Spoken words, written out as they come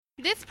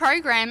This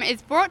program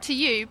is brought to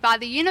you by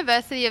the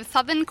University of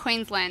Southern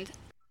Queensland.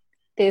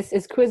 This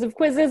is Quiz of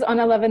Quizzes on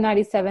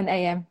 1197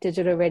 AM,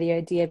 Digital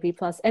Radio, DAB+,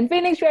 and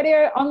Phoenix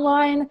Radio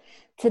Online.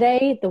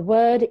 Today, the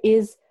word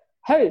is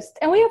host.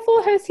 And we have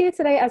 4 hosts here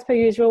today, as per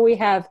usual. We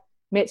have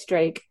Mitch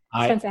Drake,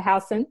 Spencer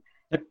Howson,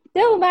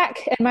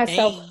 DylMac, and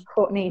myself,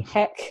 Courtney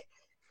Heck.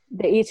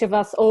 That each of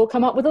us all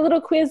come up with a little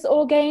quiz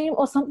or game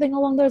or something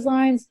along those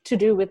lines to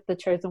do with the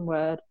chosen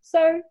word.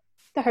 So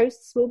the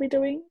hosts will be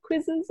doing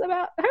quizzes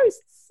about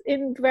hosts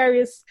in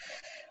various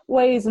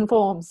ways and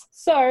forms.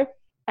 So,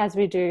 as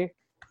we do,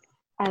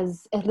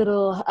 as a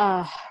little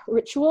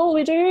ritual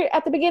we do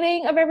at the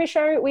beginning of every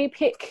show, we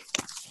pick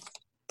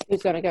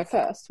who's going to go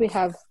first. We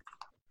have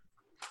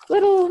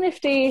little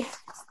nifty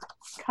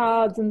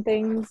cards and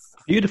things.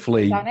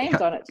 Beautifully Our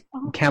names on it.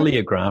 Oh,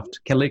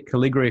 calligraphed,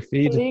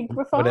 calligraphy,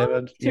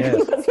 whatever. Yeah.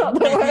 That's not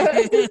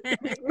the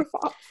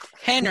word.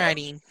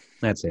 Handwriting.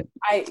 That's it.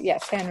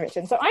 Yes,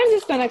 handwritten. So I'm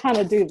just going to kind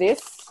of do this.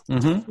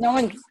 Mm-hmm. No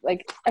one,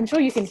 I'm sure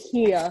you can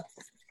hear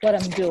what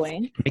I'm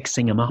doing.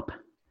 Mixing them up.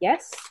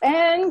 Yes,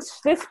 and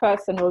this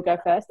person will go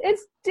first.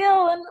 It's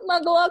Dylan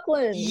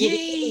McLaughlin.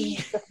 Yay!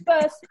 The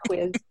first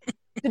quiz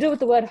to do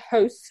with the word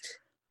host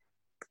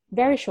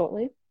very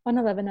shortly on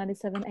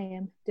 1197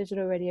 AM,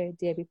 Digital Radio,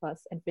 DAB+,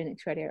 and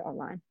Phoenix Radio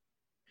Online.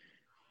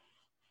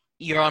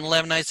 You're on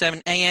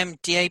 1197 AM,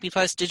 DAB+,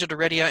 Digital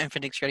Radio, and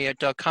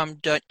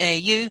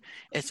phoenixradio.com.au.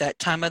 It's that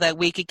time of that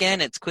week again.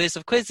 It's Quiz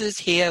of Quizzes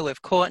here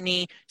with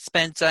Courtney,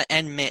 Spencer,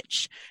 and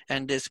Mitch.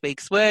 And this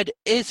week's word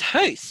is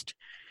host.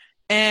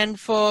 And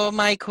for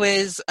my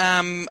quiz,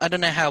 I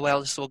don't know how well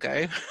this will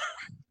go,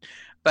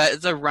 but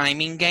it's a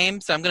rhyming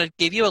game. So I'm going to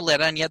give you a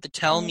letter, and you have to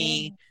tell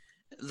me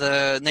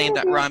the name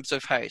that rhymes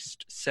with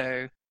host.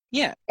 So,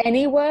 yeah.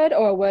 Any word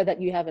or a word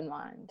that you have in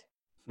mind?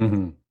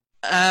 Mm-hmm.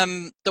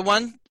 The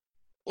ones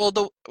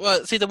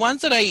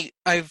that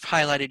I've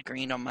highlighted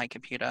green on my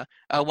computer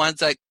are ones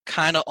that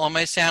kind of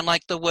almost sound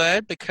like the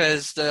word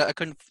because there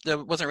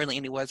wasn't really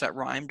any words that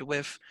rhymed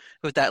with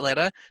that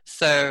letter.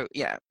 So,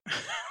 yeah.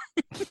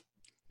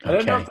 I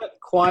don't know if that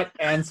quite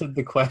answered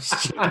the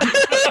question.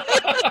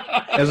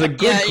 It was a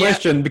good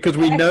question because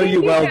we know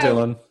you well,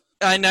 Dylan.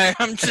 I know.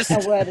 I'm just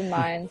a word in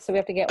mind, so we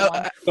have to get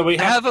one. So we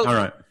have all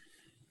right.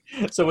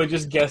 So we're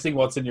just guessing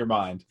what's in your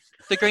mind.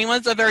 The green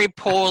ones are very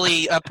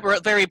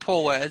very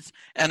poor words,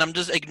 and I'm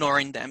just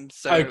ignoring them.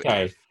 So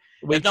okay,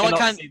 we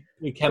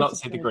cannot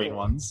see the green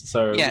ones.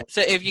 So yeah. So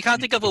if you can't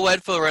think of a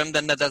word for them,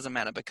 then that doesn't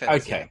matter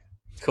because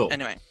cool.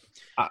 Anyway,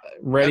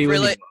 ready?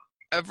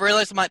 I've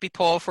realized it might be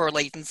poor for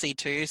latency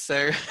too,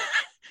 so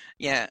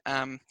yeah.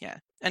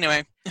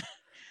 Anyway.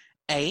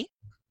 A.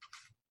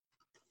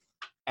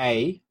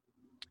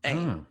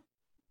 Mm.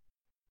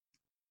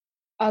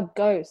 A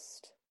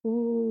ghost.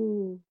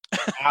 Ooh.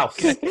 Ow.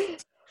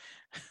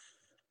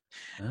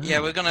 Yeah,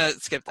 we're gonna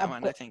skip that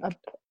one, I think.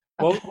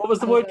 What was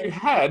the word you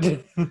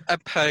had?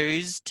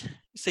 Opposed.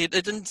 See, it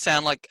didn't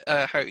sound like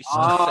a host.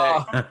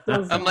 So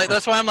I'm like,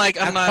 that's why I'm like,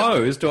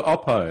 opposed or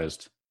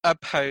opposed?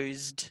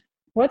 Opposed.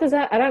 What does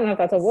that? I don't know if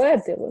that's a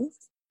word, Dylan.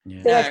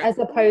 Yeah. So as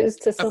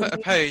opposed to something.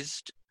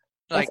 Opposed.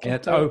 Like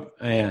it's no.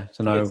 It's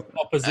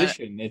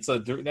opposition. It's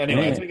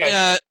okay.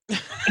 Yeah.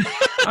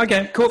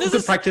 Okay, cool.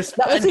 Good practice.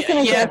 That was just an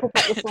example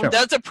practice one.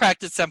 That's a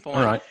practice sample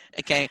one. All right.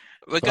 Okay,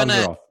 we're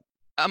gonna.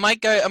 I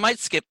might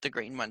skip the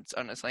green ones,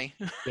 honestly.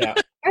 Yeah.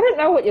 I don't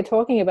know what you're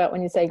talking about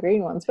when you say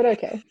green ones, but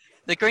okay.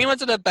 The green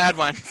ones are the bad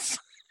ones.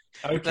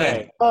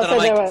 Okay.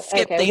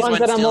 Skip these ones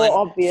that are more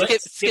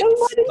obvious. Skip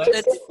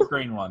the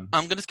green one.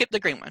 I'm going to skip the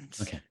green ones.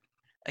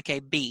 Okay,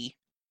 B.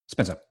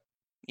 Spencer.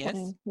 Yes.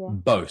 Yeah.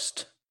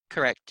 Boast.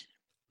 Correct.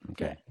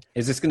 Okay.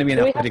 Is this going to be in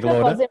alphabetical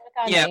order?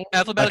 Yeah,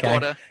 alphabetical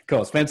order.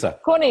 Cool. Spencer.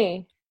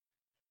 Courtney.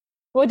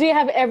 Well, do you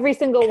have every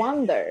single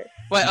one though?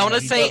 Wait, I want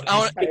to say.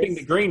 Skipping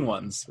the green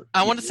ones.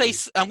 I'm going to say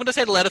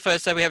the letter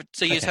first, so you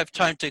just have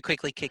time to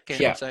quickly kick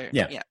in. Yeah. So,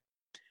 yeah.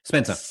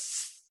 Spencer.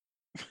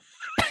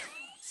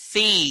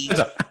 C.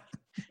 Spencer.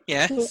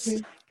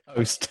 Yes.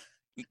 Host.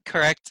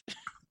 Correct.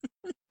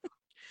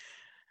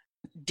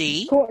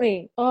 D.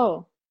 Courtney.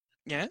 Oh.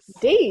 Yes.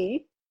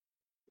 D.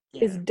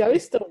 Yeah. Is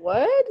dosed a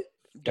word?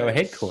 Go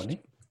ahead,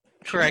 Courtney.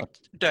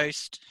 Correct.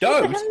 Dosed.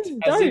 Dosed.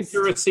 As if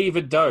to receive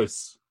a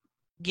dose.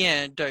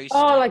 Yeah, dosed.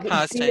 Oh, like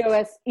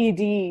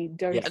D-O-S-E-D.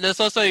 Dosed. Yeah, there's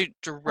also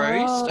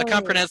drost. I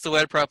can't pronounce the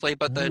word properly,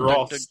 but the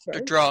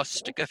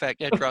drost effect.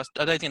 Yeah, drost.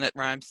 I don't think that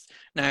rhymes.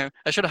 No,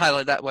 I should have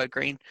highlighted that word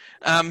green.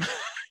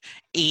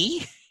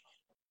 E.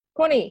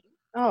 Courtney.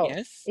 Oh,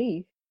 yes.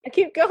 E. I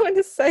keep going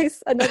to say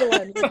another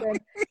one.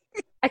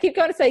 I keep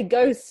going to say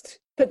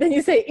ghost, but then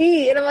you say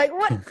E, and I'm like,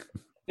 what?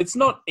 It's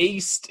not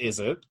east, is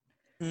it?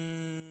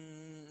 No.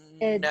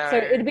 So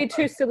it'd be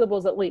 2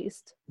 syllables at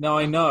least. No,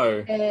 I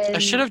know. I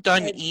should have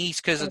done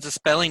east because the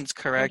spelling's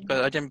correct,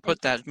 but I didn't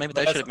put that. Maybe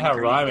that should have been how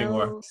green. rhyming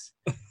works.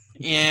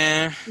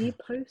 Yeah.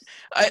 E-post.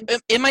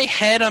 In my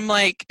head, I'm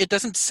like, it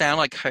doesn't sound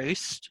like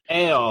host.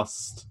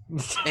 Eost.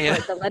 Yeah.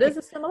 Wait, the letters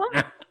are similar?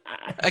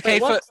 Okay.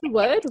 Wait, what's the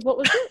word? What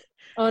was it?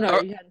 Oh,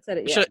 no, you hadn't said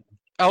it yet.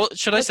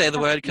 Should I say the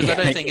word? Because I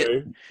don't think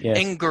it... Yes.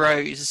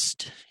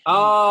 Engrossed.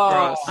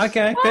 Oh,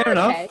 Okay, fair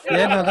enough. okay.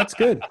 Yeah, no, that's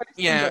good.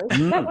 Yeah.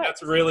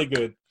 that's really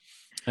good.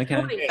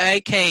 Okay.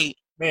 Okay.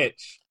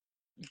 Mitch.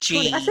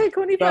 G. I said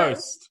Courtney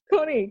first. Ghost.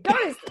 Courtney.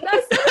 Ghost. No,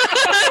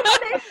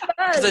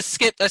 Because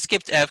I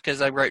skipped F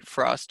because I wrote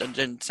frost and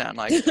didn't sound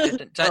like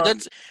it.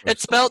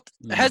 It's spelled,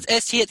 it has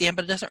ST at the end,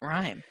 but it doesn't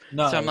rhyme.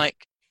 No. So I'm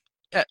like,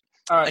 All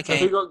right, okay.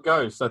 so who got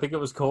Ghost? I think it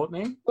was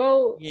Courtney.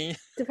 Well, yeah.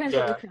 depends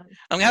Yeah. on which one.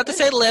 I'm going to have to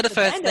say the letter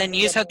first, Depends then on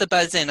you just have to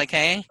buzz in,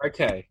 okay?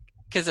 Okay.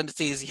 Because then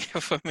it's easier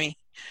for me.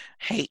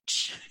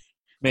 H.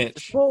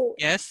 Mitch. Well,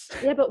 Yes?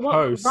 yeah, but what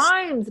Host.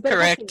 rhymes? But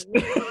Correct.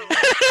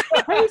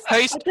 host,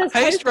 Host- does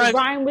host rhymes-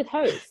 rhyme with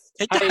host?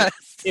 It Hey, does.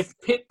 If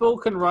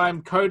Pitbull can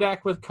rhyme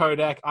Kodak with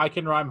Kodak, I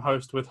can rhyme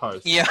host with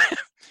host. Yeah.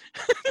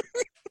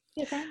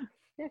 Yeah, fair enough.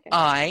 Yeah, okay.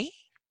 I.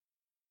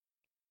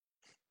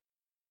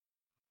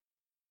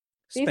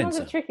 These ones are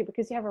Spencer. tricky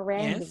because you have a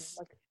random. Yes.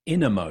 Like,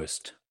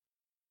 Innermost.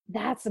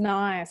 that's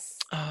nice.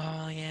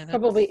 Oh, yeah.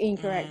 Probably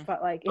incorrect,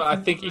 but like. But I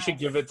it's think you should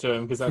nice. give it to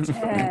him because that's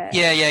Yeah.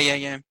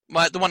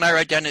 The one I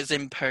wrote down is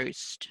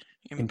impost.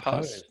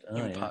 Impost. Oh,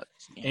 yeah. Impost.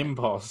 Yeah.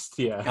 impost.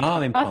 Yeah.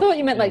 I thought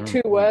you meant like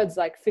two words,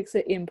 like fix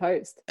it in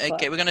post. but-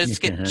 Okay, we're going to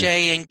skip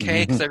J and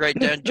K because I wrote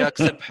down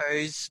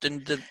juxtaposed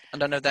and I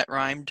don't know if that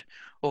rhymed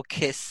or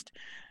kissed.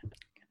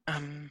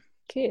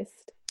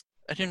 Kissed.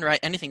 I didn't write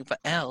anything for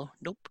L.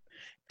 Nope.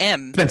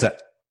 M. Spencer.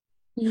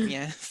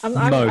 Yes. I've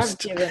Most.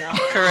 given up.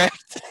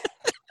 Correct.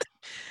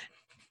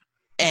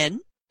 N.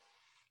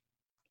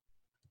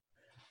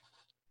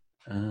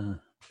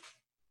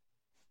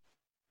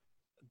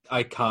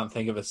 I can't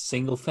think of a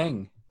single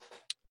thing.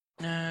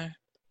 No.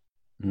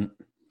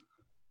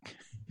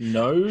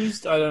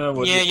 Nosed? I don't know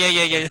what.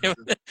 Yeah.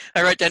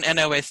 I wrote down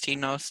N-O-S-T,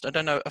 nost. I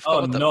don't know. I forgot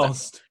Oh, what the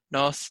Nost.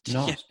 Nost.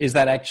 Yeah. Is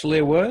that actually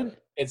a word?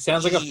 It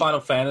sounds like a Final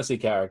Fantasy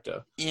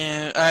character.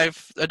 Yeah, I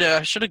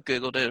should have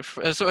Googled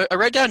it. So I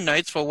wrote down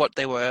notes for what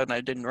they were, and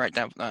I didn't write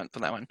down for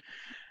that one.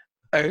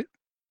 O.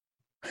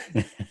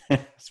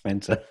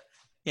 Spencer.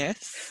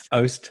 Yes.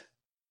 Oast.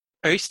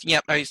 Oast.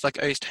 Yep. Oast,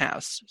 like Oast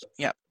House.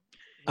 Yep.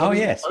 Oh,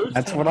 yes. Oast?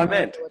 That's what I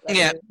meant.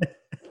 Yeah.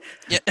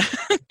 Yeah.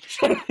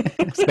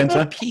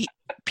 Spencer.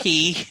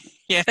 P.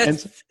 Yes.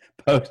 Spencer.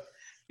 Post.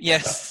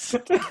 Yes.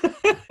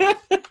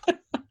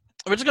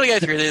 We're just gonna go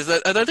through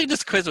this. I don't think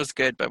this quiz was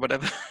good, but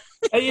whatever.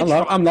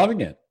 I'm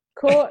loving it.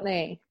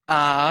 Courtney.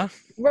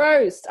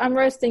 Roast. I'm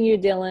roasting you,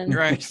 Dylan.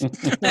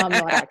 Roast. No, I'm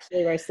not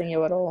actually roasting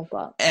you at all,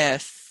 but.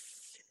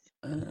 S.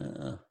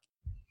 Uh,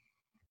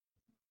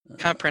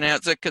 Can't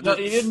pronounce it because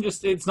No, you didn't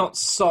just. It's not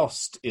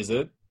sauced, is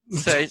it?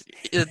 so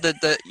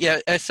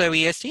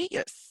SOEST.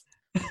 Yes.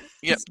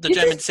 Yep. The You're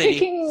German just city.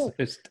 picking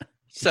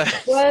So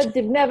words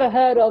you've never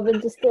heard of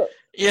and just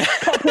yeah.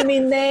 pop them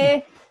in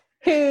there.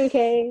 Who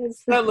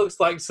cares? That looks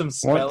like some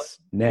spelling. what's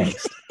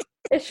next?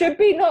 It should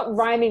be not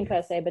rhyming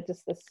per se, but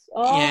just this.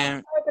 Oh, Yeah.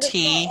 no, but it's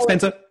T. not always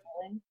Spencer.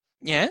 spelling.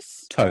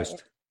 Yes.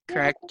 Toast.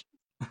 Correct.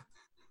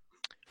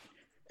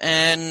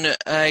 And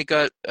I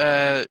got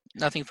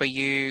nothing for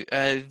you.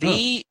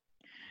 V.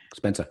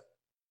 Spencer.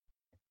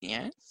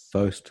 Yes.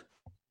 Toast.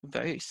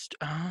 Boast.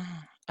 Oh,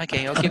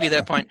 okay, I'll give you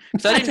that point.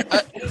 So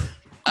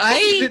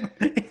I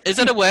didn't. Is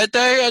it a word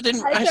though?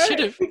 I should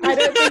have. I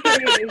don't think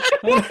it is.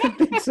 I don't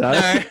think so.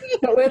 No.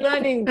 But we're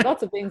learning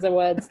lots of things are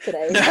words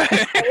today. No.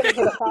 I wouldn't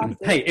put it past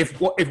it. Hey, if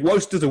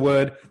woast is a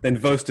word, then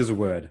voast is a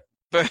word.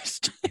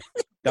 Boast.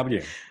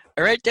 W.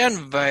 I wrote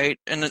down vote,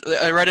 and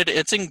I wrote it.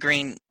 It's in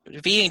green.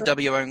 V and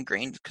W are in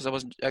green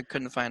because I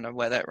couldn't find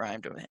where that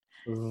rhymed with it.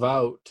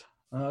 Vote.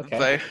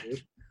 Okay.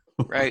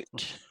 Vote.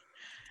 Wrote.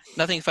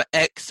 Nothing for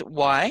X,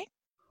 Y.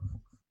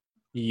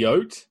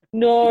 Yote.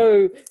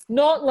 No,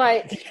 not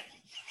like.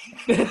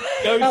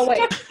 Oh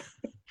wait,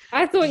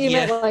 I thought you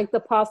Yeah. meant like the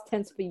past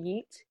tense for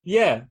yeet.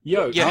 Yeah,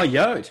 yote. Yeah. Oh,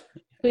 yote.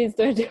 Please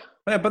don't do.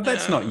 Yeah, but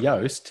that's not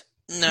yoast.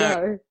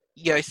 No.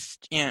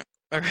 Yost. Yeah.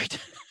 All right.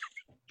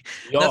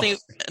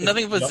 Yost.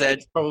 Nothing for Z.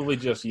 It's probably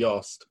just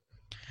Yost.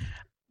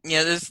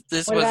 Yeah, this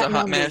What was a about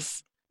hot numbers?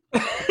 mess.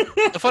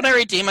 I thought I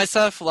redeemed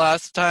myself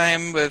last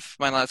time with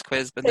my last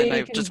quiz, but So then I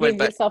you can just give went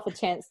back. yourself a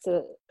chance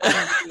to. Redeem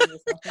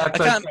yourself. That's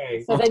I can't-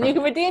 okay. So then you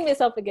can redeem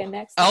yourself again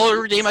next time. I'll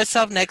redeem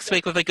myself next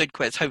week with a good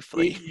quiz, You,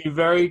 hopefully. you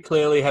very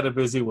clearly had a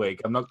busy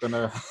week. I'm not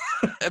gonna.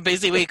 A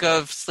busy week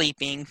of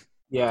sleeping.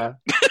 Yeah.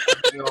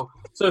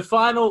 So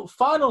final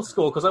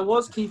score because I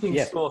was keeping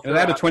Yeah. score. Out of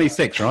throughout.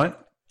 26, right?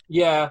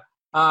 Yeah.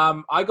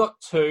 I got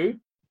 2.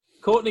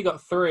 Courtney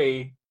got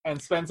 3, and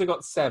Spencer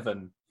got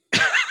 7.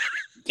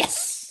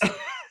 Yes.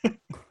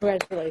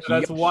 Congratulations. So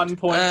that's 1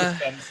 point for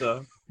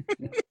Spencer.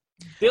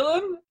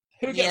 Dylan,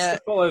 who gets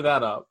to follow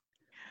that up?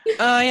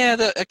 Oh,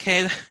 yeah,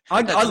 okay.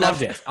 I That's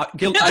loved enough. it.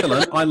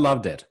 Dylan, I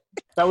loved it.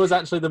 That was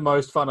actually the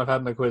most fun I've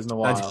had in a quiz in a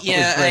while. That's-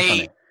 Yeah, It's very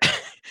funny.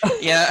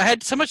 Yeah, I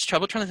had so much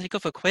trouble trying to think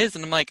of a quiz,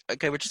 and I'm like,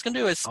 okay, we're just going to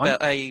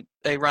do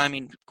a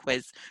rhyming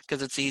quiz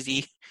because it's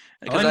easy.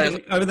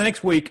 Over the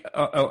next week,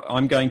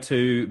 I'm going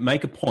to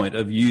make a point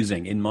of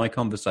using in my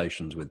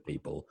conversations with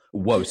people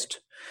woast,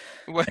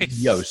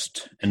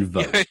 yoast, and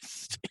vote.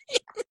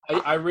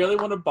 I really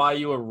want to buy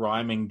you a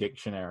rhyming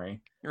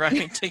dictionary.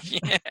 Right.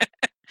 Yeah.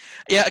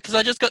 Yeah, because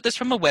I just got this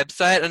from a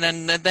website, and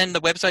then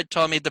the website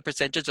told me the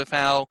percentage of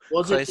how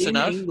Was close it in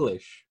enough.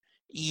 English?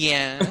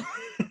 Yeah.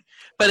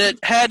 But it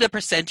had a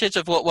percentage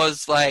of what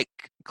was like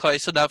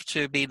close enough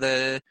to be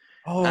the.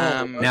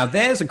 Now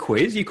there's a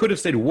quiz. You could have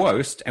said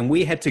 "woast," and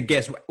we had to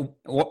guess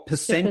what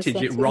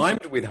percentage it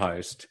rhymed with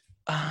 "host."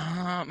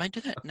 I might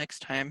do that next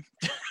time.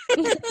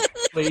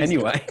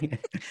 Anyway,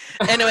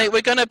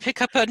 We're gonna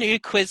pick up a new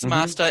quiz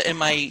master in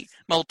my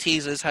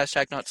Maltesers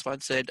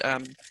 #NotSponsored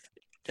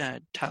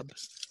tub,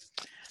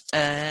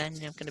 and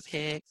I'm gonna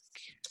pick.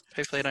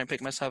 Hopefully, I don't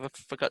pick myself.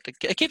 I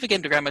keep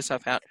forgetting to grab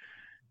myself out.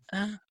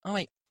 Oh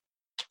wait,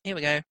 here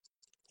we go.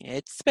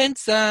 It's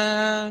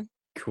Spencer.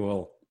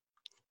 cool.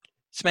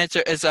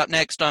 Spencer is up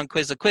next on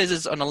Quiz of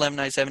Quizzes on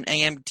 11:97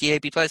 AM,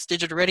 DAB Plus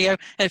Digital Radio,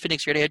 and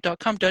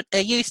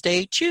phoenixradio.com.au.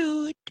 Stay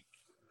tuned.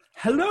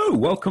 Hello,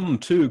 welcome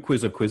to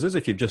Quiz of Quizzes.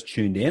 If you've just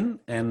tuned in,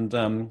 and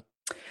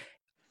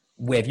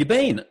where have you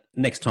been?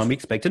 Next time we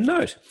expect a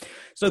note.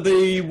 So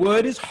the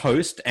word is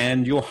host,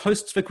 and your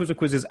hosts for Quiz of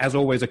Quizzes, as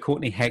always, are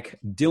Courtney Heck,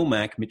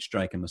 DylMac, Mitch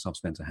Drake, and myself,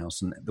 Spencer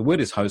Howson. The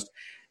word is host,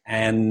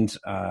 and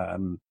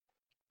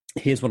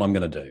here's what I'm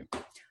going to do.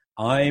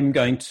 I'm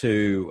going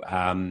to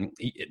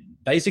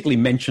basically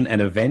mention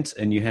an event,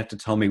 and you have to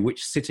tell me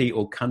which city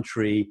or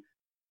country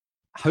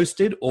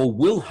hosted or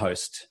will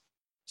host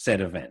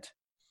said event.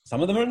 Some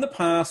of them are in the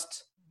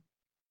past.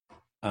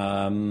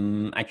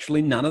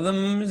 Actually, none of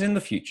them is in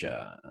the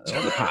future. They're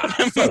in the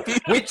past. So,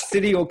 which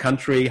city or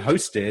country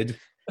hosted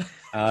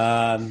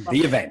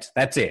the event?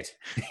 That's it.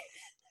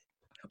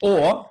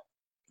 Or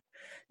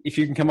if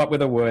you can come up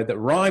with a word that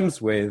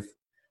rhymes with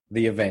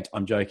the event.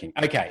 I'm joking.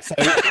 Okay, so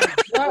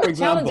for example,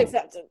 challenge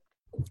accepted.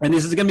 and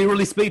this is going to be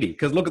really speedy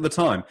because look at the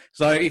time.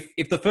 So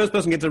if the first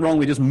person gets it wrong,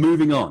 we're just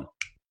moving on.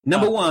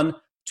 Number one,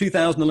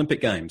 2000 Olympic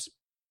Games.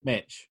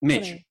 Mitch.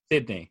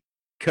 Sydney.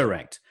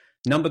 Correct.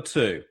 Number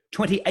two,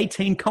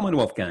 2018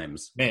 Commonwealth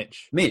Games.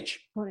 Mitch.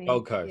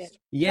 Gold Coast.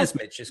 Yes,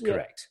 Mitch is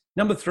correct.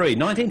 Number three,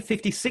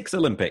 1956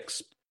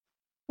 Olympics.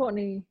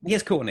 Courtney.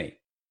 Yes, Courtney.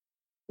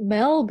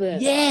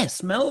 Melbourne.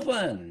 Yes,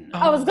 Melbourne.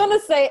 I was going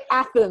to say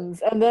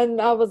Athens, and then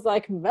I was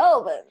like,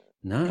 Melbourne.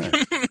 No.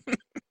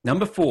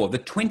 Number four, the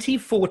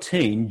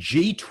 2014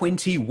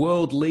 G20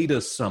 World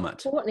Leaders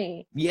Summit.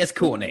 Courtney. Yes,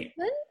 Courtney.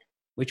 Brisbane?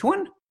 Which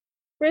one?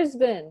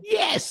 Brisbane.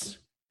 Yes.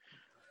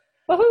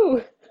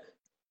 Woohoo.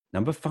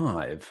 Number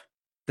five,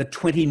 the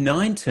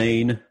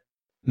 2019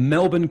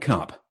 Melbourne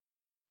Cup.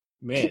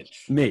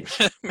 Mitch.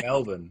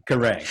 Melbourne.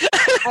 Correct.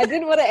 I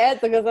didn't want to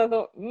answer because I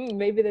thought,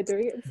 maybe they're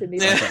doing it in Sydney.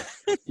 Okay.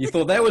 You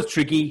thought that was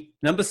tricky.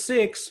 Number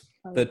six,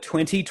 the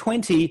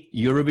 2020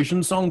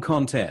 Eurovision Song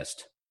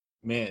Contest.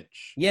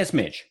 Mitch. Yes,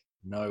 Mitch.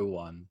 No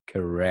one.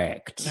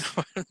 Correct.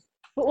 But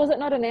was it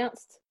not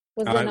announced?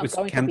 Was there It not was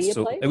going cancelled. to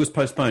be a place? It was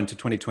postponed to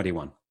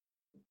 2021.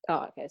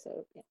 Oh, okay.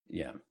 So,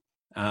 Yeah.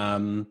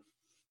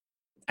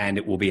 And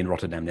it will be in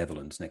Rotterdam,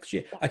 Netherlands next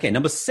year. Okay,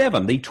 number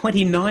seven, the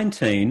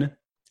 2019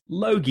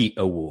 Logie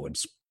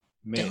Awards.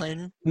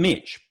 Dylan.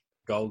 Mitch.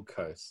 Gold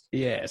Coast.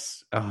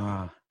 Yes.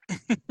 So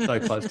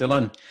close,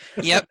 Dylan.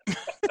 Yep.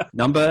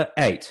 Number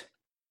eight,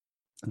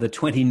 the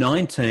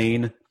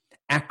 2019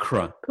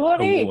 Accra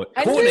Courtney. Award.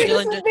 I knew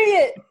this would be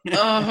it.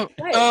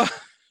 Oh,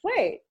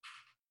 Wait.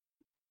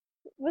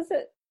 Was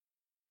it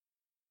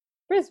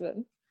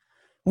Brisbane?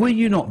 Were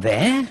you not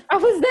there? I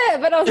was there,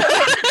 but I was like,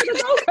 wait,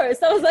 the Gold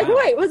Coast. I was like,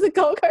 wait, was it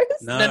Gold Coast?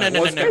 No, No. it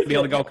was supposed to be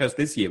on the Gold Coast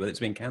this year, but it's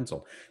been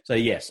cancelled. So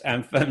yes,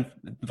 and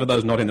for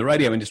those not in the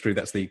radio industry,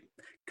 that's the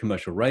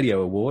Commercial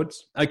Radio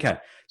Awards. Okay,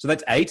 so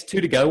that's 8,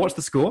 2 to go. What's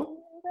the score?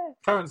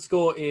 Current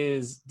score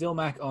is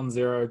DylMac on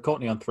 0,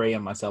 Courtney on 3,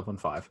 and myself on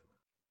 5.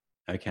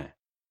 Okay.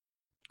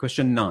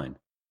 Question 9.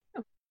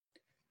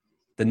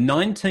 The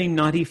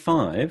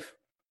 1995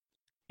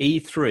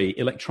 E3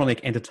 Electronic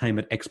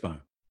Entertainment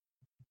Expo.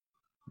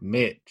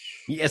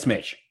 Mitch. Yes,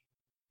 Mitch.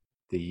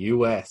 The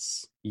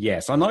US.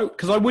 Yes, I know,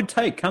 because I would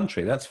take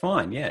country. That's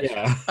fine. Yes.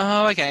 Yeah.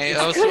 Oh, okay.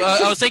 I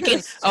was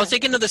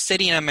thinking of the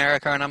city in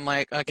America, and I'm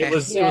like, okay. It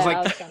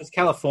was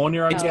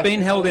California. It's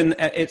been held in.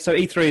 So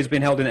E3 has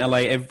been held in LA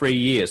every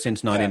year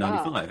since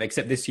 1995,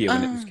 except this year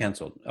when it was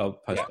cancelled or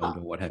postponed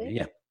or what have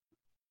you.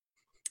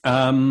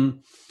 Yeah.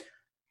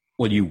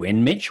 Well, you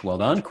win, Mitch. Well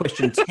done.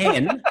 Question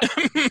 10.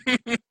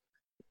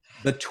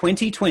 The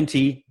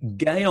 2020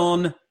 Gay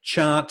On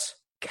Chart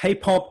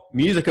K-pop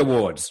Music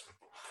Awards.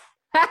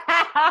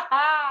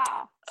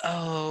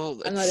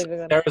 Oh, I'm not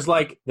even gonna...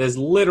 There's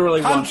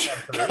literally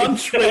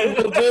Country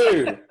will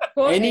do.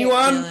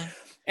 Anyone? South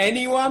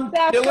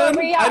Dylan?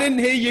 Korea. I didn't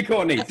hear you,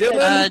 Courtney.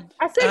 Dylan?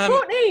 I said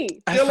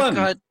Courtney.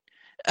 Dylan.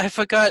 I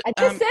forgot. I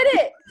just said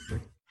it.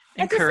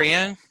 In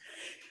Korea.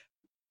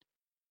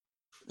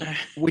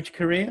 Which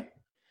Korea?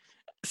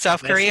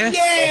 South Korea?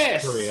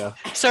 Yes! Korea.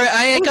 Sorry,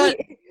 I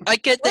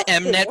get the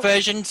Mnet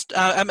versions.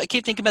 I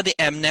keep thinking about the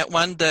Mnet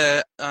one.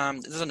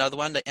 There's another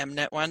one, the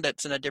Mnet one,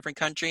 that's in a different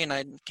country, and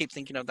I keep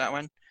thinking of that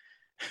one.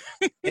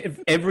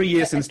 Every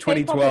year since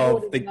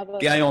 2012, the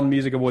Gay On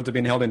Music Awards have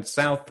been held in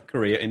South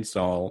Korea, in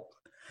Seoul.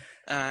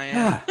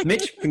 Yeah.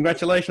 Mitch,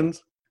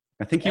 congratulations.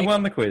 I think you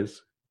won the quiz.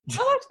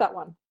 I liked that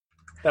one.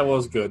 That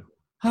was good.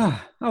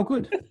 Oh,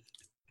 good.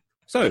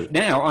 So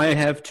now I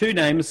have two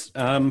names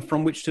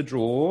from which to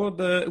draw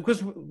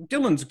because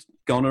Dylan's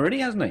gone already,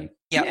 hasn't he?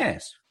 Yep.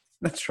 Yes,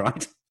 that's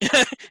right.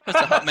 It was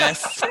a hot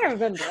mess. I don't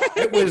remember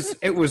that.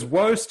 It was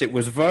Wost, it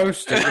was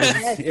Vost,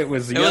 it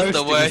was Yoast,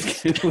 the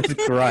worst. It was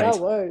great.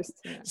 The worst.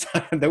 Yeah.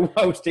 So, the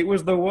Wost, it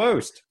was the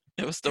worst.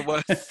 It was the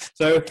worst.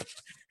 So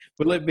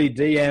will it be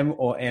DM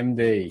or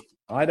MD?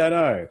 I don't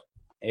know.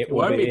 It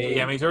won't be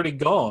DM. He's already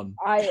gone.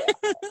 I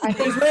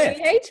think left?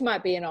 CH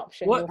might be an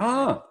option. What?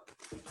 Ah.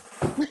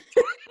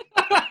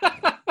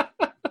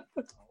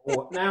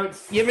 Oh, now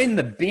you're in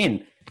the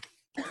bin.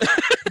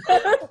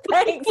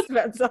 Thanks,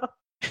 Spencer.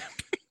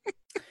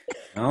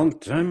 Oh,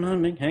 don't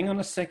mind me. Hang on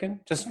a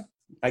second. Just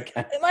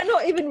okay. Am I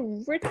not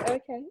even written?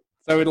 Okay.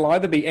 So it'll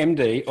either be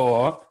MD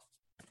or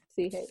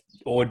CH.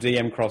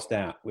 DM crossed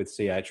out with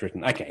CH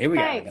written. Okay, here we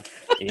go. Thanks.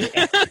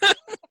 Yeah.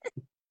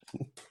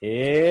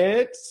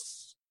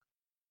 It's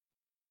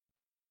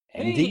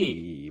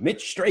MD.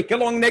 Mitch Drake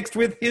along next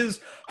with his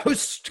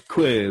host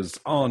quiz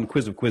on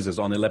Quiz of Quizzes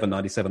on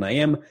 1197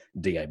 AM,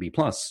 DAB+,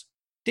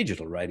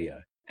 digital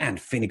radio, and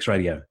Phoenix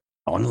Radio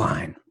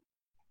online.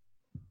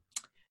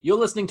 You're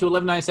listening to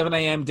 1197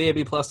 AM,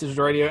 DAB+,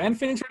 digital radio, and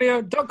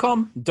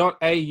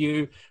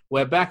phoenixradio.com.au.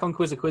 We're back on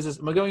Quiz of Quizzes,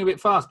 and we're going a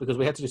bit fast because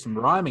we had to do some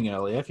rhyming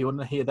earlier. If you want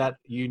to hear that,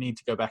 you need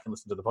to go back and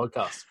listen to the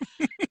podcast.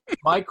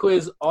 My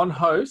quiz on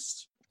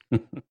host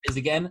is,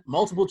 again,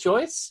 multiple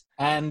choice,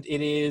 and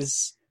it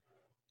is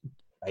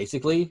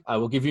basically, I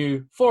will give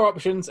you 4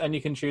 options, and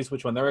you can choose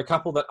which one. There are a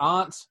couple that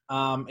aren't.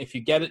 If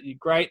you get it,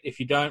 great. If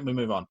you don't, we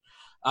move on.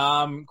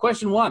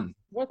 Question 1.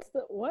 What's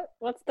the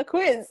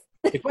quiz?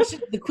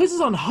 The quiz is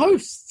on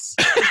hosts.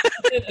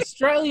 An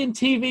Australian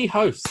TV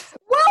host.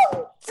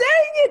 Well, dang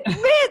it,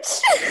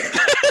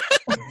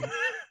 Mitch!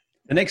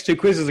 The next two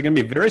quizzes are going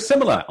to be very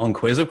similar on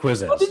Quiz of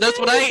Quizzes. That's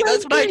what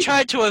I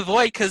tried to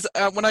avoid because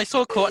when I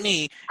saw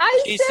Courtney,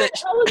 I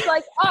was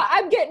like,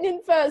 I'm getting in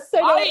first. So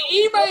I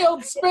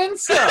emailed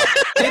Spencer.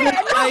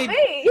 not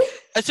me.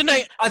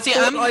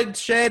 I'd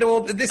shared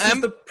all. This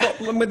is the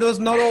problem with us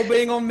not all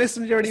being on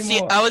Messenger anymore.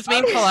 See, I was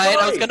being polite.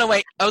 I was going to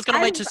wait. I was going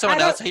to wait till someone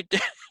else.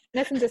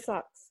 Messenger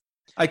sucks.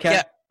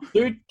 Okay.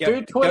 Yeah.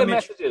 Do Twitter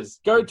messages.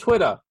 Go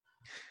Twitter.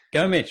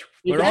 Go, Mitch.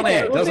 We're on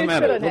air. Doesn't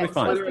matter. We'll be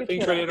fine.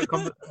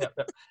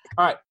 All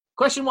right.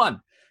 Question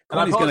 1. And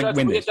I apologize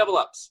if we get double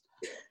ups.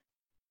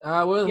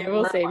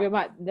 We'll see.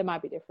 There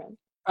might be different.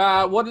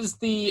 What is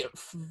the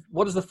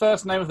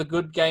first name of the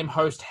Good Game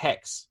host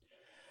Hex?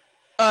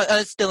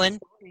 It's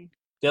Dylan.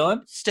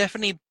 Dylan?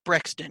 Stephanie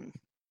Brexton.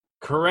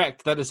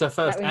 Correct. That is her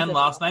first and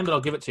last name, but I'll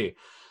give it to you.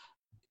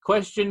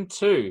 Question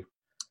 2.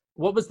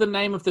 What was the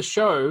name of the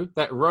show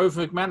that Rove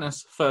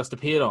McManus first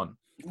appeared on?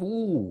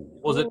 Ooh.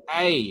 Was it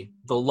A,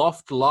 The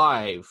Loft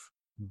Live,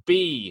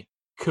 B,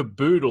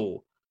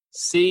 Caboodle,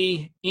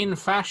 C, In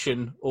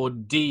Fashion, or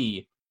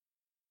D,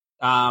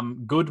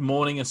 Good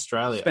Morning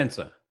Australia?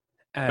 Spencer.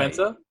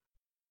 Spencer?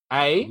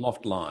 A.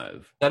 Loft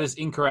Live. That is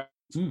incorrect.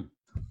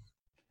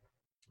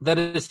 That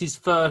is his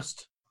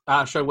first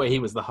show where he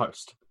was the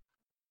host.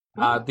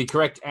 The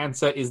correct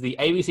answer is the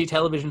ABC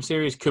television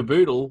series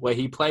Caboodle, where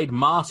he played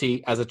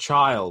Marty as a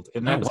child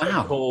in an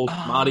episode called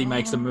Marty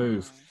Makes a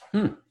Move.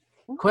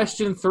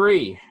 Question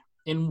 3.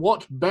 In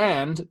what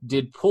band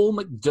did Paul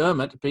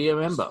McDermott be a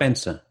member?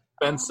 Spencer.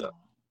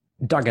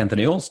 Doug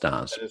Anthony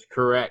All-Stars. That is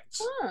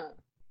correct.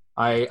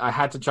 I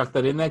had to chuck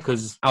that in there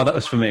because... Oh, that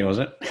was for me, was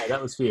it? Yeah,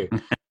 that was for you.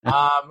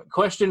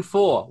 Question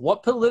 4.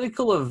 What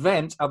political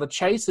event are the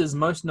Chasers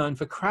most known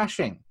for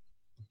crashing?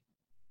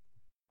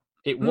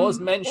 It was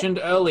mentioned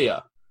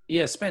earlier.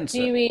 Yeah, Spencer.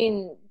 Do you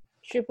mean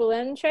Triple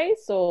N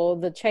Chase or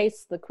the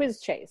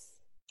quiz chase?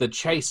 The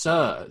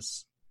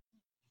Chasers.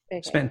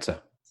 Okay.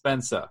 Spencer.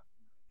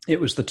 It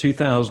was the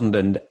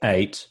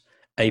 2008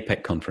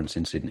 APEC conference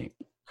in Sydney.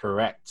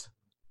 Correct.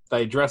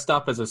 They dressed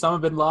up as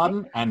Osama bin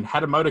Laden and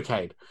had a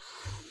motorcade.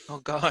 Oh,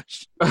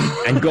 gosh.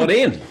 And got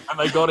in. And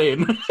they got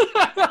in.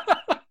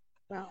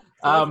 Wow.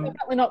 So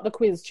definitely not the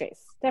quiz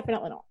chase.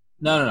 Definitely not.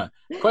 No.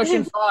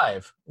 Question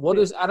 5. What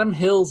is Adam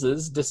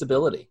Hills'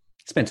 disability?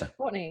 Spencer.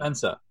 Courtney.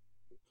 Spencer.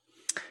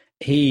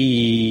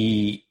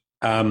 He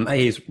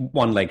is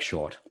one leg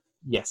short.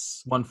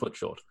 Yes, 1 foot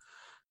short.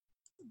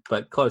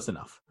 But close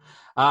enough.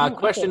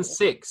 Question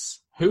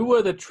 6. Who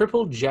were the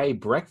Triple J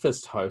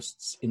breakfast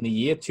hosts in the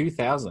year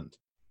 2000?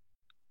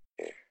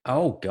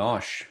 Oh,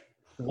 gosh.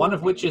 One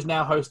of which is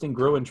now hosting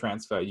Gruen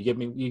Transfer. You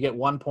get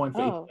 1 point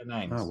for each of the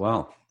names. Oh,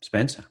 well.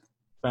 Spencer.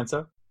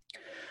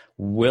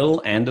 Will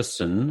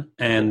Anderson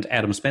and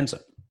Adam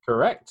Spencer.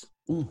 Correct.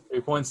 2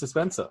 points to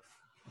Spencer.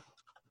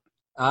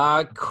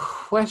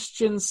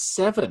 Question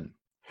 7.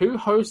 Who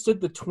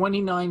hosted the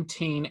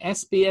 2019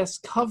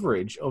 SBS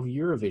coverage of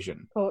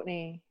Eurovision?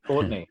 Courtney.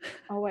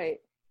 Oh,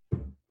 wait.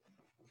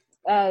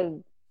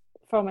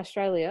 From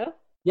Australia?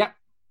 Yep.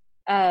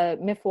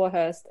 Miff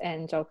Warhurst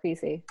and Joel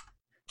Creasy.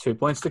 2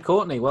 points to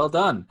Courtney. Well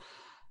done.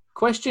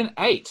 Question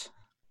 8.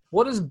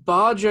 What is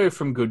Barjo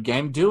from Good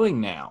Game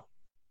doing now?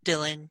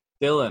 Dylan.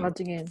 Dylan.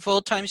 Nodding in.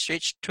 Full-time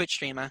Twitch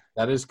streamer.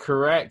 That is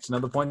correct.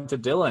 Another point to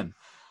Dylan.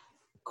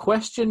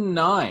 Question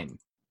 9.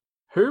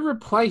 Who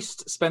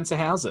replaced Spencer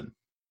Housen?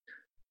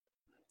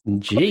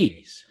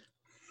 Jeez.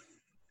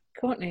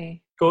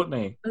 Courtney.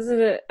 Courtney. Was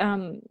it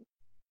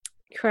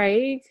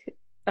Craig?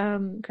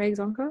 Craig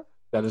Zonka?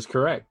 That is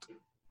correct.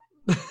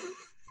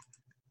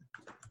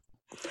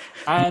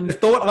 I And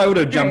thought I would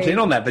have jumped in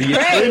on that, but you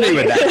threw me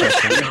with that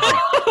question.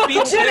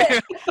 Me too.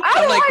 I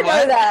don't know like, how I know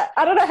what? that.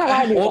 I don't know how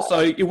I knew Also,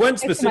 you weren't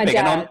It's my specific,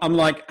 and dad. I'm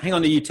like, hang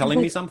on, are you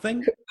telling me something?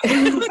 Like,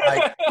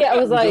 that. Yeah, I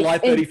was like... July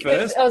in 31st?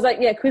 quiz- I was like,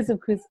 yeah, quiz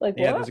of quiz. Like,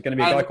 yeah, what? there's going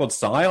to be a guy called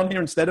Cy on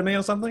here instead of me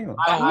or something?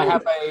 I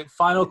have a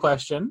final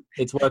question.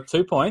 It's worth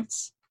 2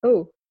 points.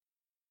 Oh,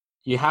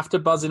 You have to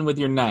buzz in with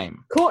your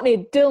name.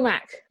 Courtney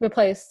DylMac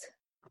replaced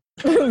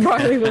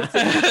Riley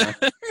Wilson.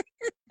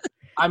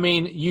 I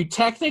mean, you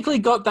technically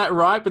got that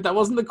right, but that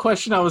wasn't the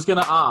question I was going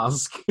to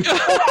ask.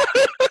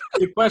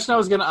 The question I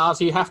was going to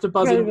ask, you have to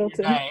buzz in with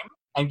your name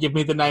and give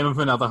me the name of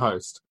another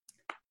host.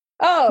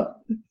 Oh.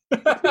 Do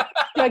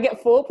I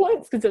get 4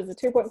 points? Because it was a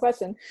 2-point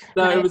question.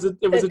 No, No, it was a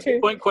said 2.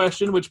 2-point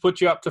question, which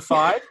put you up to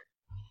 5.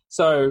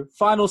 So,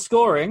 final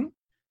scoring,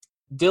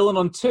 Dylan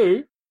on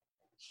 2,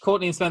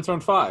 Courtney and Spencer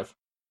on 5.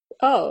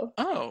 Oh,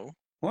 Oh.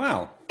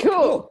 Wow.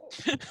 cool.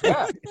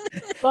 Yeah.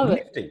 Love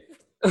it. Nifty.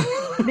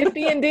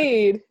 Nifty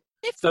indeed.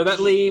 So that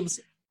leaves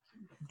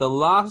the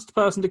last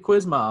person to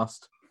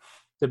quizmast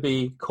to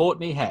be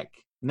Courtney Heck.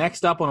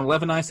 Next up on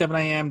 11:97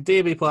 a.m.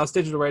 DAB Plus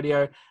Digital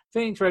Radio,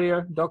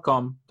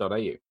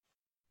 phoenixradio.com.au.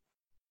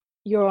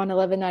 You're on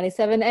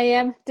 11:97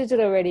 a.m.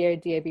 Digital Radio,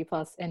 DAB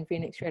Plus, and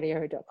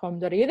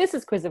phoenixradio.com.au. This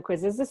is Quiz of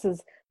Quizzes. This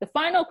is the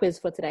final quiz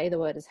for today. The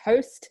word is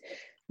host.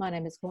 My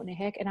name is Courtney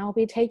Heck, and I'll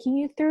be taking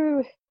you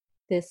through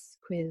this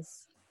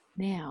quiz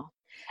now.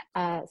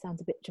 Sounds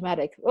a bit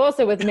dramatic.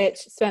 Also with Mitch,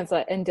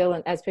 Spencer, and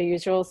Dylan, as per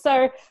usual.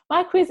 So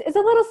my quiz is a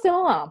little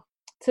similar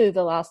to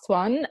the last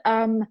one.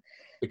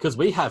 Because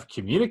we have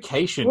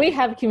communication. We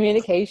have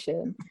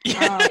communication.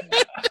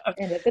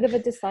 And a bit of a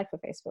dislike for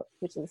Facebook,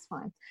 which is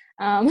fine.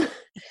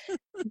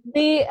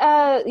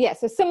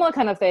 So similar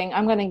kind of thing.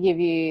 I'm going to give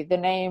you the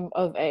name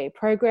of a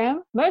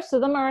program. Most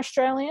of them are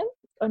Australian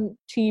on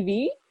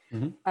TV.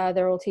 Mm-hmm.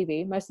 They're all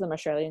TV. Most of them are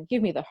Australian.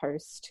 Give me the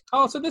host.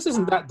 Oh, so this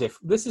isn't that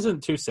different. This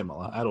isn't too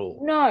similar at all.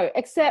 No,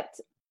 except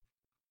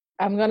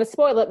I'm going to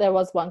spoil it. There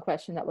was one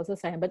question that was the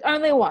same, but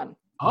only one.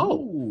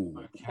 Oh,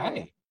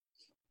 okay.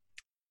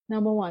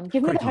 Number 1.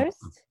 Give me the Great.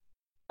 host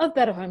of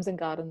Better Homes and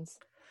Gardens.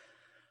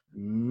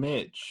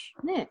 Mitch.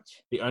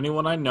 Mitch. The only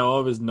one I know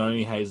of is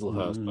Noni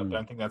Hazelhurst, but I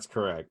don't think that's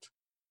correct.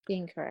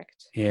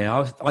 Incorrect.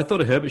 Yeah, I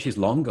thought of her, but she's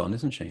long gone,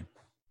 isn't she?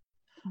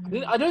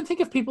 I don't think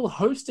of people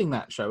hosting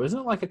that show. Isn't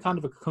it like a kind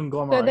of a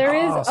conglomerate? So there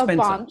is a Spencer.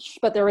 bunch,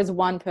 but there is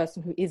one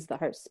person who is the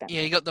host, Spencer.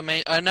 Yeah, you got the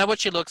main. I know what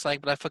she looks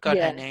like, but I forgot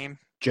Yeah. her name.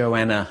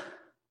 Joanna.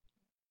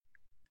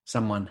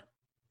 Someone.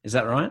 Is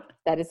that right?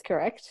 That is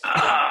correct.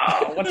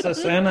 Oh, what's her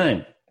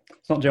surname?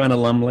 It's not Joanna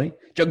Lumley.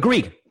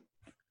 Greg.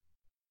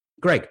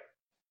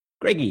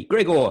 Greggy.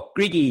 Gregor.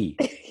 Greggy.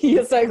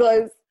 You're so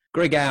close.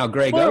 Gregor.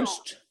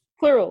 Gregost.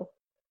 Plural.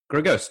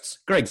 Gregosts.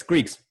 Gregs.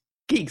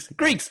 Geeks.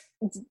 Greeks.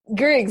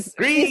 Griggs.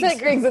 You said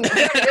Griggs and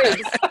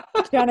Griggs.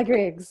 Joanna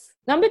Griggs.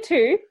 Number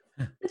 2,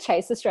 The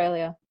Chase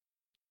Australia.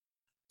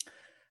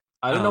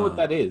 I don't know what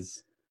that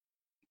is.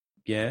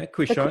 Yeah,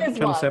 quiz The show, quiz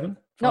Channel one. 7.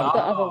 Not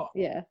the Oh. other.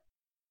 Yeah.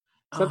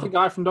 Is that the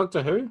guy from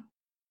Doctor Who?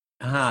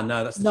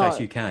 No, that's the No. Chase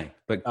UK,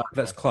 but Okay.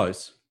 that's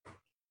close.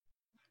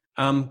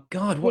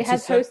 God, He what's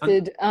has his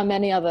hosted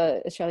many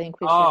other Australian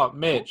quiz Oh, shows.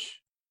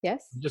 Mitch.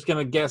 Yes. I'm just going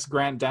to guess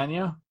Grant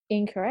Daniel.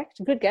 Incorrect.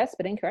 Good guess,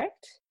 but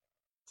incorrect.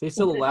 Is he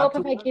still Would it allowed help to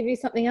if I do it? give you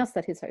something else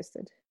that he's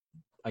hosted?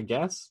 I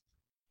guess.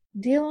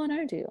 Deal or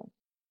no deal?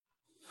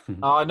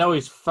 Oh, I know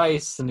his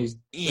face and his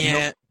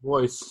Yeah.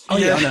 voice. Oh,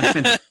 yeah, I know.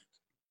 Spencer.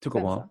 Took a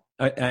while.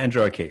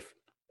 Andrew O'Keefe.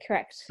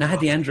 Correct. No, I had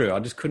the Andrew. I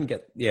just couldn't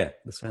get, the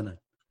surname.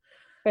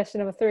 Question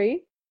number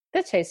 3,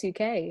 The Chase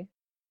UK.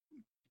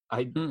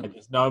 I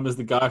just know him as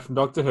the guy from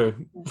Doctor Who.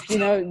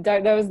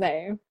 Don't know his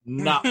name.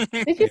 Nah. Did you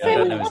Yeah, I say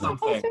don't his know name? his name.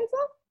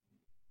 Spencer?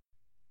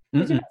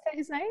 Did you not say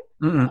his name?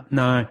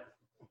 No,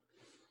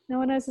 No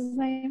one knows his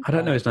name? I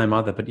don't know his name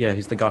either, but yeah,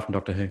 he's the guy from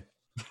Doctor Who.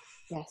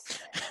 Yes.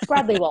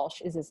 Bradley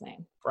Walsh is his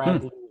name.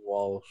 Bradley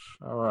Walsh.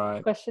 All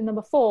right. Question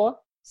number 4,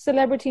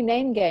 Celebrity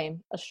Name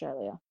Game,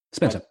 Australia.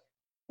 Spencer.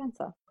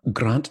 Spencer.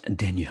 Grant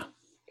Denyer.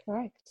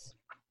 Correct.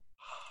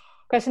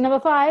 Question number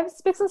 5,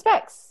 Spicks and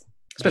Specs.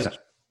 Spencer.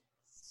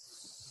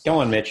 Go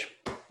on, Mitch.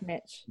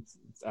 Mitch. It's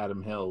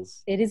Adam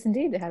Hills. It is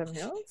indeed Adam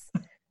Hills.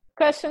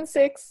 Question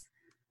 6,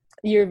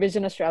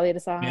 Eurovision Australia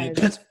decides.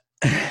 Spencer.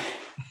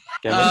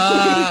 Go,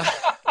 Mitch.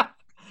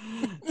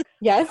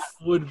 Yes.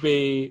 Would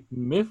be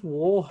Miff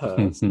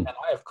Warhurst, and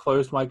I have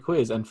closed my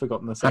quiz and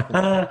forgotten the second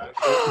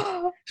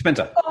one.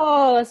 Spencer.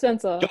 Oh,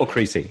 Spencer. Joel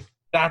Creasy.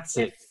 That's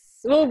it.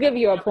 We'll give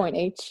you a point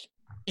each.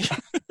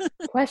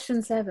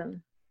 Question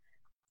 7,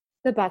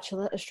 The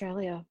Bachelor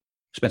Australia.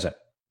 Spencer.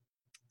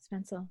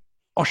 Spencer.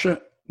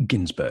 Osher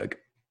Ginsberg.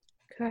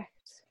 Correct.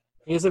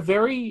 He has a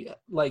very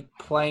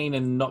plain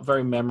and not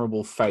very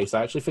memorable face.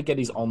 I actually forget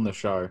he's on the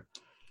show.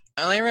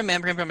 I only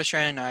remember him from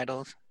Australian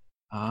Idol.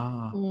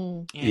 Ah.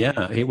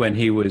 Yeah, when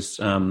he was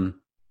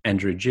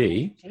Andrew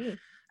G. And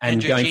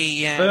Andrew going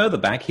G, yeah. further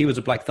back, he was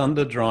a Black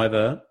Thunder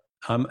driver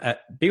at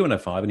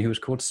B105, and he was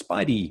called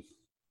Spidey.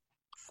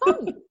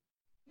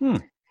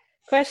 Fun.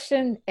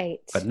 Question 8.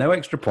 But no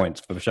extra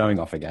points for showing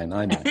off again,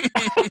 I know.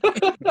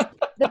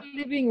 The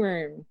living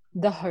room.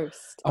 The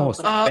host. Oh,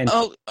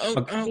 The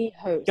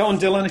host. Go on,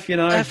 Dylan, if you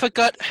know. I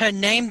forgot her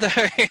name, though.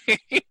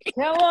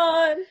 Come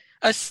on.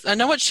 I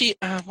know what she...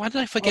 why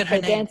did I forget her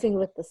name? Dancing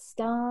with the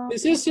Stars.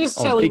 This is just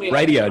telling big me...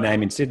 radio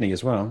name in Sydney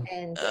as well.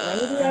 And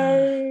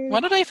radio. Why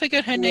did I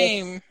forget her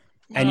name?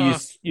 And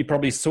you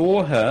probably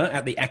saw her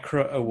at the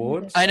ACRA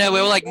Awards. I know,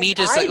 we were like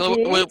meters.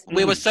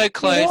 We were so We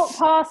close. walked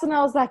past and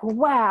I was like,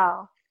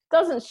 wow.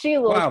 Doesn't she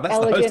look Wow, that's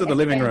the elegant host of the and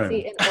living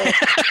fancy room.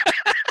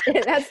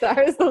 Yeah, that's the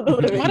host of the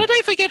living Why room. did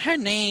I forget her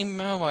name?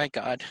 Oh, my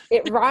God.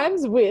 It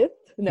rhymes with...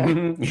 No.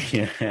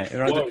 Yeah, it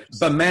rhymes with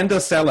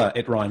Bamanda Seller,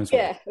 it rhymes with.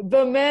 Yeah,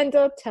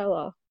 Bamanda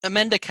Teller.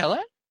 Amanda Keller?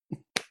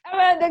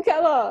 Amanda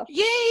Keller.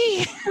 Yay!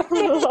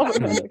 I love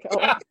Amanda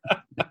Keller.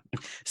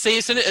 See,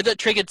 as soon as it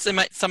triggered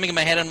something in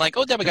my head, I'm like,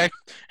 oh, there we go.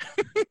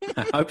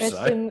 I hope so.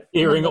 Question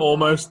Hearing number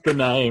almost the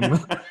name.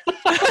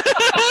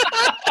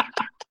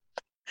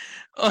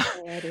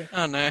 Alrighty.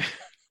 Oh, no.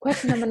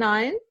 Question number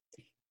 9.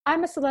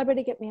 I'm a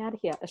celebrity, get me out of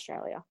here,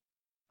 Australia.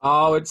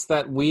 Oh, it's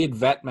that weird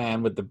vet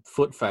man with the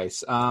foot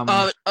face.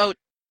 Oh,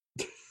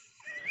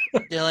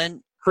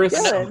 Dylan. Chris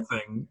Dylan.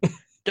 something.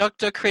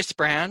 Dr. Chris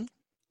Brown.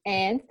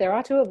 And there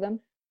are 2 of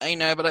them. I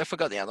know, but I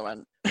forgot the other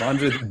one.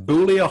 Rhymes with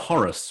Boolia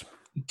Horace,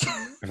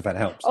 if that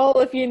helps. Oh,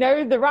 if you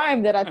know the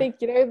rhyme, then I think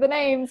you know the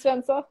name,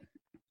 Spencer.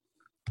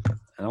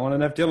 I want to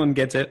know if Dylan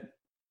gets it.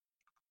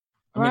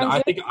 I mean,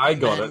 I think I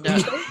got it.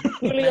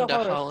 Julia Amanda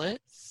Horace.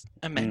 Hollis.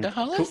 Amanda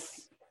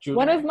Hollis?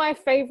 One of my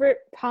favorite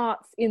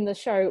parts in the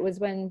show was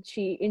when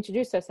she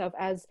introduced herself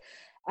as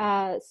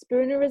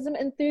spoonerism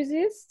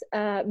enthusiast,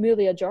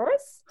 Mulia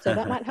Joris. So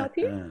that might help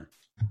you.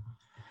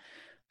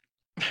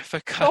 I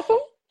forgot. Gotham?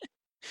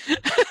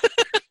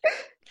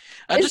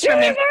 I Is just Julia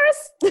remember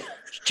Joris?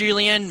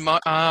 Julian.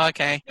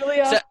 Okay.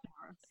 Julia.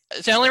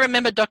 So I only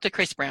remember Dr.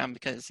 Chris Brown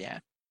because, yeah.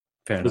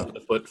 Fair Because enough.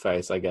 of the foot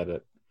face, I get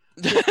it.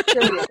 Julia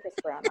Chris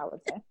Brown, I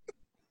would say.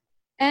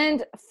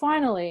 And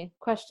finally,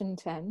 question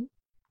 10.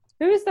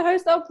 Who is the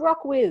host of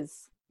Rock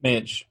Whiz?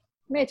 Mitch.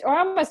 Mitch. Or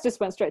I almost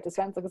just went straight to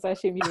Spencer because I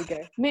assume you would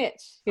go.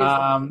 Mitch. who's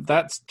the-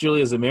 That's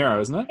Julia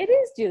Zamiro, isn't it? It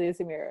is Julia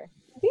Zamiro.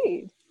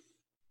 Indeed.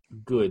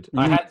 Good.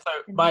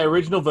 My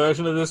original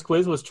version of this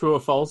quiz was true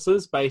or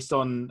falses based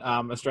on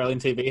Australian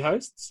TV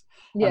hosts.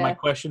 Yeah. And my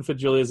question for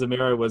Julia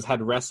Zamiro was,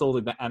 had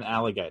wrestled an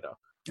alligator.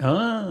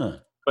 Ah.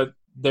 But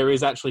there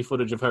is actually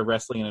footage of her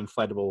wrestling an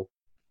inflatable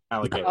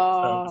alligator.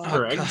 Oh. So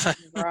correct. God.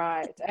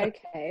 Right.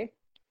 Okay.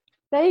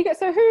 There you go.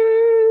 So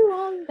who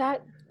won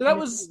that? So that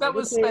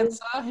was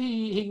Spencer.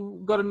 He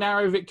got a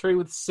narrow victory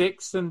with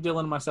 6 and Dylan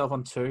and myself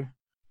on 2.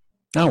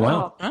 Oh,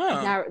 wow.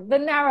 Oh. The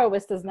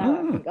narrowest is now I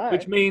can go.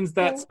 Which means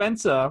that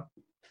Spencer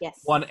Yes.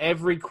 won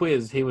every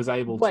quiz he was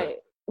able to. Wait,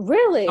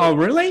 really? Oh,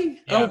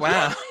 really? Oh,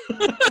 wow.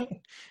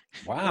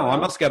 Wow, I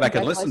must go back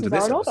and listen to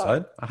this Congratulations,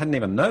 episode. I hadn't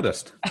even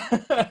noticed.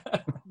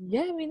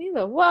 Yeah, me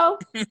neither. Well,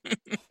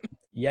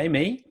 Yay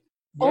me.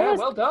 Yeah, Almost-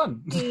 well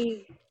done.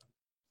 we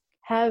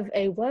have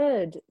a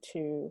word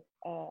to...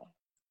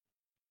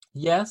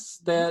 Yes,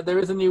 there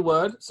is a new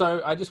word.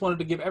 So I just wanted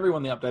to give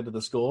everyone the update of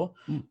the score,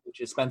 which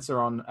is Spencer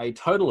on a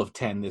total of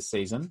 10 this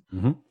season,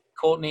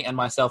 Courtney and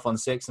myself on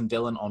 6, and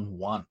Dylan on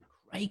 1.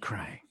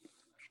 Cray.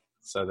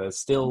 So there's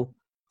still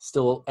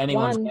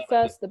anyone's one game at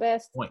first, this the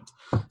best. point.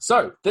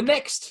 So the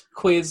next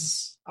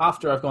quiz,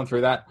 after I've gone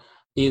through that,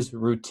 is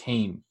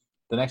routine.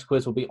 The next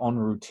quiz will be on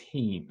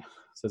routine.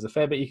 So there's a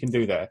fair bit you can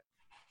do there.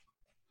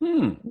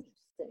 You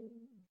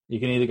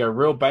can either go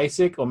real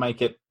basic or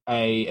make it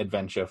a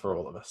adventure for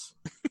all of us.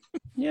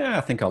 Yeah,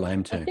 I think I'll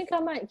aim to. I think I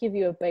might give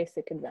you a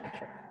basic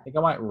adventure. I think I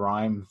might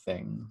rhyme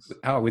things.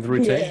 Oh, with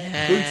routine?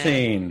 Yeah.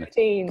 Routine.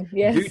 Routine,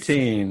 yes.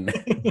 Routine.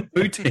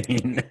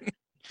 Routine.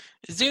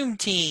 Zoom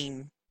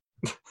team.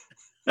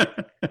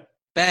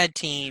 Bad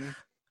team.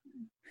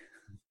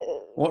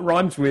 What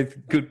rhymes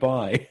with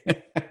goodbye?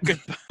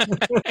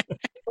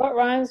 What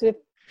rhymes with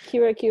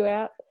Q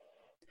out?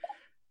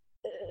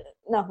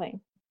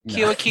 Nothing.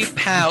 QQ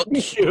pout.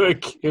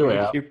 Q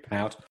out. You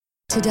pout.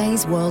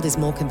 Today's world is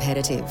more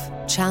competitive,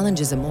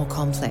 challenges are more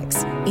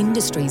complex,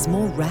 industries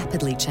more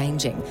rapidly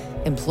changing,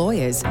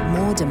 employers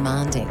more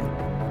demanding.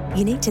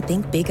 You need to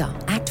think bigger,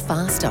 act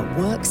faster,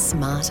 work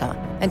smarter.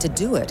 And to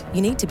do it,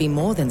 you need to be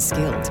more than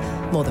skilled,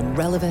 more than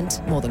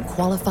relevant, more than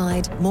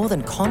qualified, more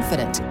than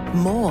confident,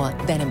 more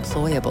than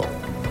employable.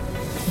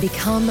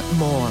 Become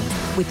more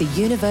with the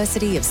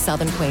University of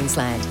Southern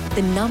Queensland,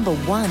 the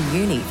 #1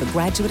 uni for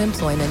graduate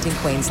employment in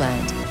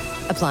Queensland.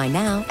 Apply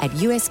now at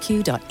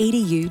usq.edu.au.